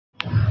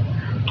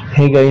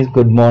Hey guys,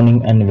 good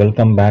morning and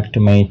welcome back to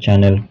my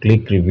channel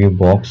Click Review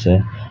Box.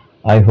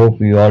 I hope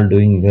you all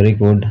doing very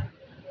good.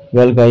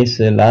 Well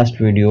guys, last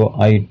video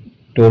I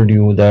told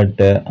you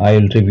that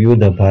I'll review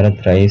the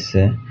Bharat rice,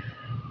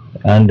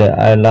 and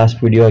last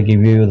video I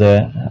give you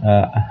the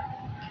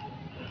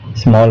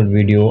small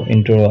video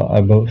intro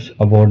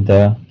about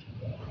the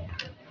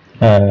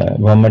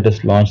government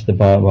has launched the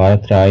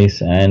Bharat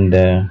rice,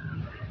 and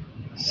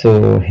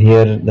so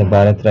here the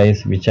Bharat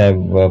rice which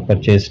I've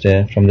purchased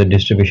from the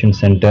distribution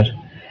center.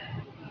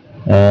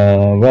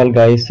 Well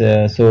guys,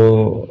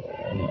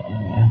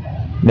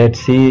 let's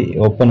see,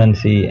 open and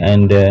see,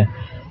 and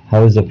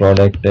how is the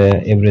product,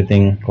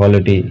 everything,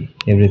 quality,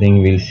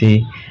 everything we'll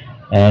see.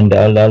 And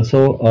I'll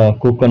also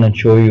cook and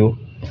show you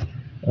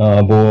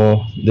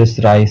about this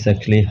rice,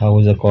 actually how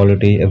is the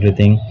quality,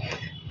 everything.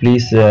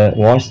 Please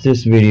watch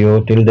this video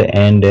till the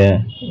end.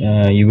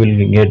 You will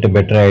get a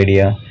better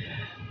idea.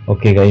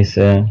 Okay guys,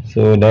 so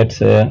let's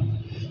see,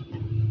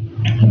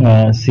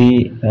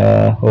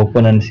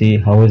 open and see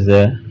how is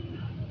the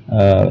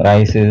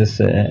rice is,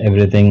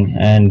 everything.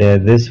 And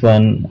this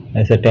one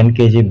is a 10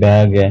 kg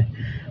bag.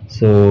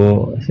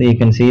 So you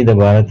can see the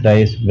Bharat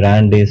rice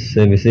brand is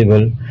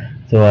visible,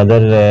 so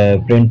other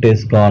print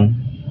is gone.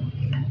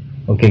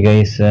 Okay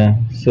guys,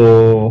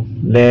 so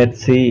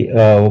let's see,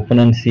 open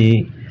and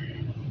see.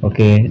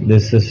 Okay,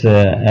 this is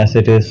as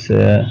it is.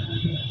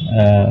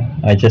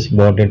 I just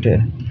bought it.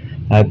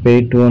 I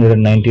paid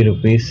 290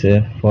 rupees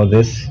for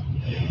this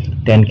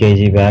 10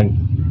 kg bag.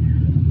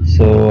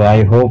 So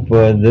I hope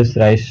this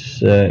rice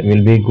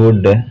will be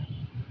good,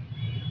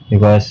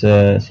 because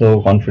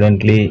so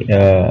confidently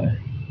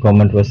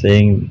government was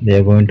saying they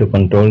are going to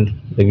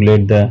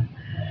regulate the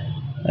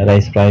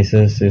rice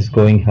prices is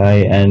going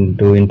high, and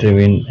to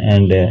intervene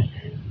and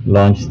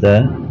launch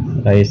the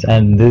rice.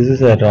 And this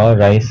is a raw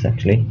rice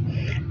actually.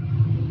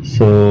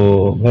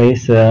 So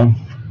guys,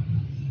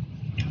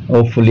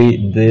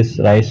 hopefully this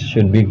rice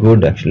should be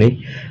good.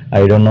 Actually,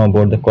 I don't know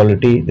about the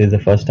quality. This is the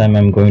first time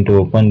I'm going to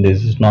open.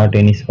 This is not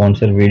any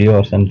sponsor video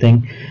or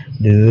something.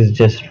 This is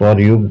just for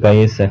you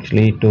guys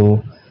actually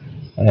to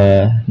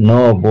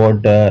know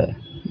about the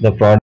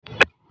product.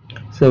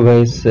 So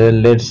guys,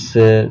 let's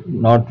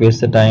not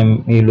waste the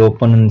time. We'll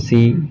open and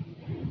see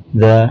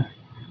the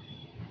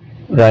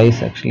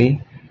rice actually,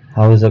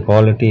 how is the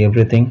quality,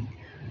 everything.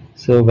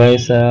 So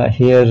guys,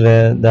 here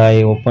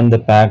I opened the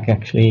pack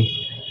actually,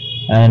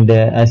 and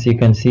as you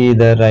can see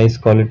the rice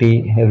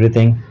quality,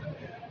 everything.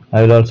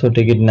 I will also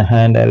take it in the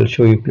hand. I will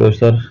show you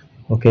closer.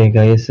 Okay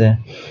guys,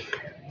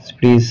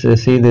 please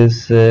see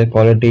this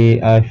quality.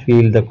 I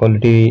feel the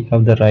quality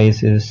of the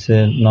rice is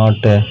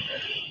not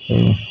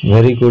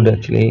very good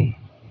actually.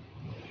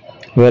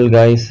 Well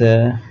guys,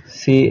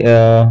 see,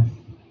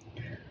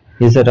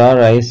 is a raw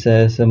rice,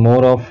 so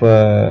more of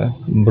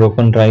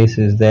broken rice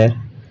is there,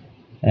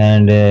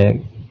 and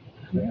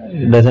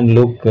it doesn't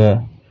look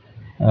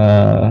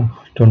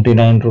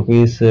 29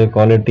 rupees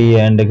quality,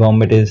 and the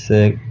government is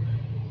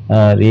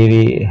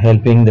really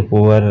helping the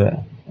poor.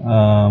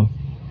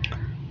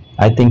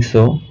 I think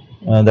so.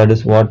 That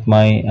is what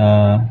my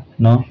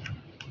no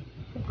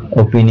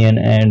opinion.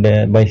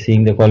 And by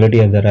seeing the quality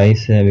of the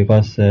rice,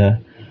 because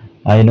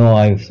I know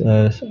I've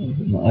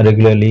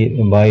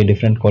regularly buy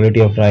different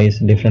quality of rice,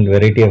 different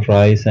variety of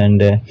rice,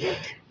 and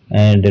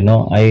you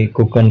know, I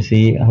cook and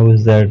see how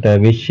is that,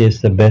 which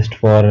is the best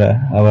for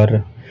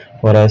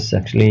for us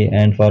actually,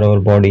 and for our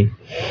body.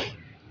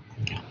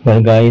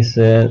 Well guys,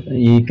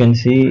 you can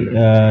see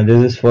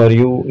this is for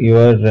you,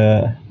 your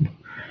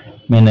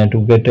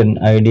to get an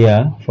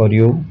idea for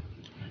you,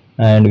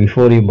 and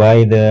before you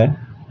buy the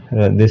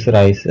this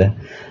rice.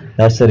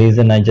 That's the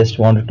reason I just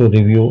wanted to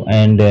review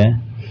and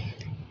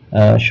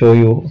show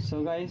you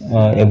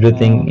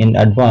everything in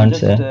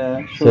advance,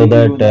 so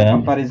that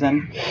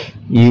comparison.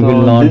 You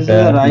will not this is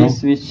the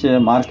rice which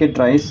market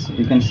rice,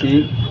 you can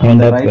see on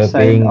the right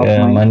side paying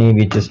money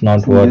which is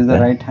not worth. This is the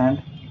right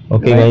hand.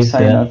 Okay right guys,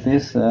 side of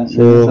this, this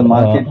is the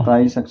market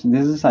price. Actually,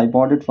 this is, I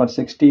bought it for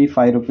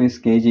 65 rupees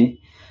kg.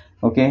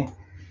 Okay,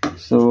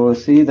 so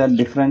see that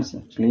difference.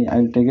 Actually,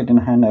 I'll take it in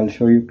hand. I'll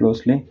show you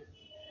closely.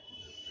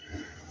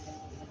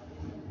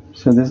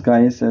 So this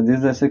guys, this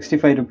is a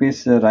 65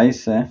 rupees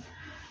rice.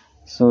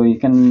 So you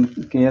can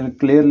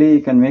clearly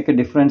you can make a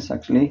difference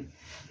actually.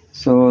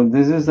 So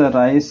this is the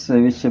rice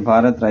which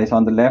Bharat rice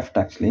on the left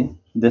actually.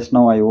 Just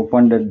now I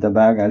opened it, the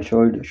bag. I'll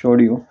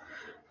showed you,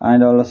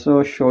 and I'll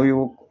also show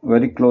you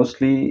very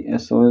closely,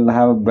 so you'll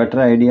have a better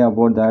idea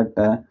about that.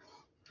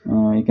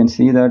 You can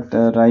see that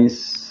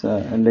rice.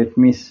 Let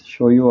me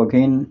show you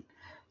again,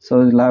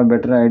 so you'll have a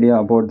better idea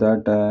about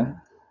that.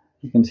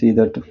 You can see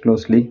that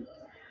closely.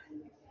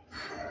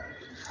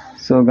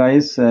 So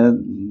guys,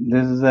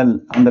 this is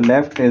on the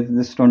left is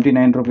this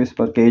 29 rupees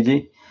per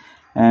kg,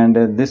 and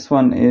this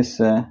one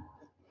is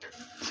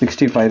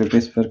 65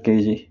 rupees per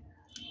kg.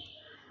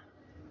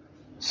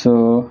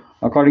 So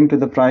according to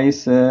the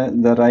price,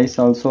 the rice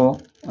also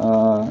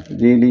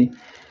really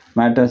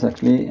matters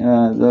actually,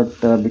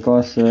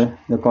 because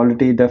the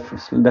quality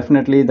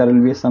definitely there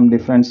will be some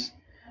difference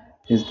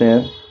is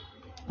there.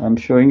 I'm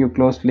showing you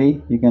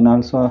closely. You can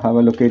also have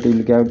a look at it.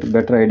 You'll get a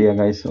better idea,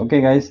 guys.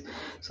 Okay, guys.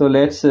 So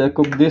let's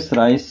cook this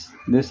rice.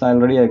 This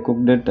already I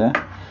cooked it.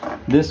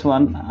 This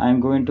one I'm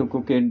going to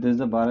cook it. This is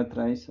the Bharat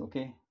rice.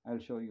 Okay, I'll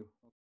show you.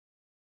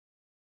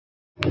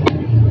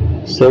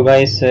 So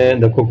guys,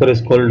 the cooker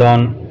is cooled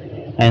down,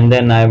 and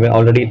then I've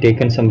already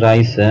taken some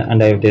rice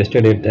and I've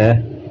tasted it.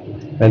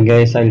 Well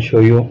guys, I'll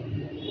show you.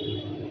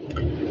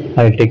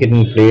 I'll take it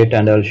in plate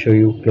and I'll show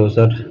you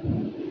closer,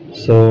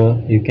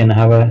 so you can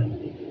have a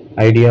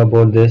idea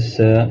about this,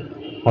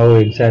 how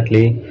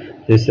exactly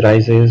this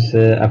rice is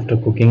after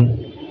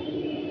cooking.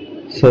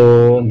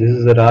 So this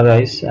is the raw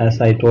rice,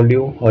 as I told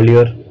you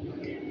earlier.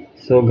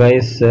 So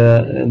guys,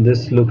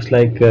 this looks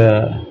like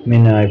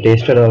I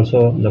tasted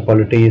also, the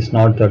quality is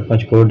not that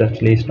much good.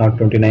 Actually, it's not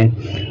 29.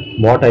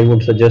 What I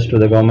would suggest to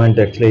the government,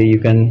 actually, you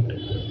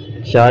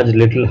can charge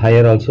little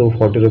higher also,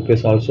 40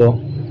 rupees also.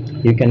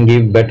 You can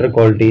give better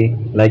quality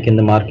like in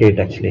the market.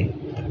 Actually,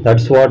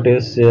 that's what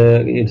is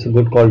it's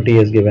good quality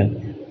is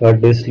given,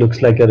 but this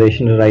looks like a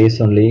ration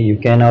rice only. You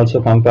can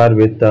also compare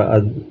with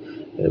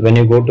when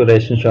you go to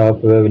ration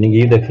shop, when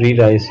you give the free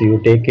rice,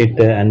 you take it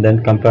and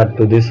then compare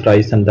to this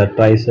rice and that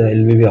rice,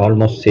 it will be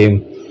almost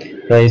same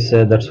rice.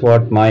 That's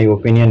what my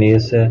opinion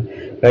is.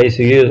 Guys,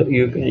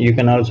 you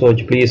can also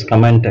please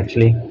comment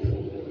actually.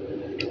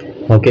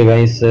 Okay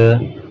guys,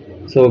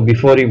 so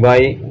before you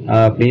buy,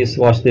 please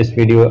watch this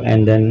video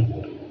and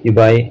then you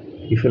buy.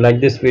 If you like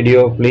this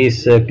video,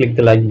 please click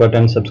the like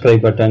button,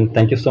 subscribe button.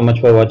 Thank you so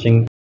much for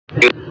watching.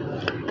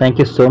 Thank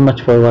you so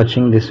much for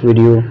watching this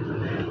video.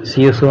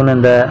 See you soon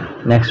in the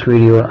next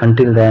video.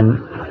 Until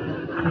then,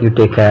 you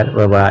take care.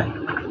 Bye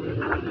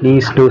bye.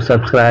 Please do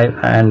subscribe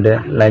and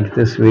like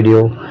this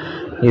video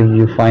if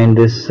you find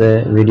this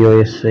video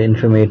is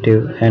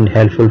informative and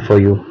helpful for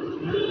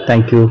you.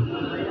 Thank you.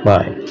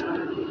 Bye.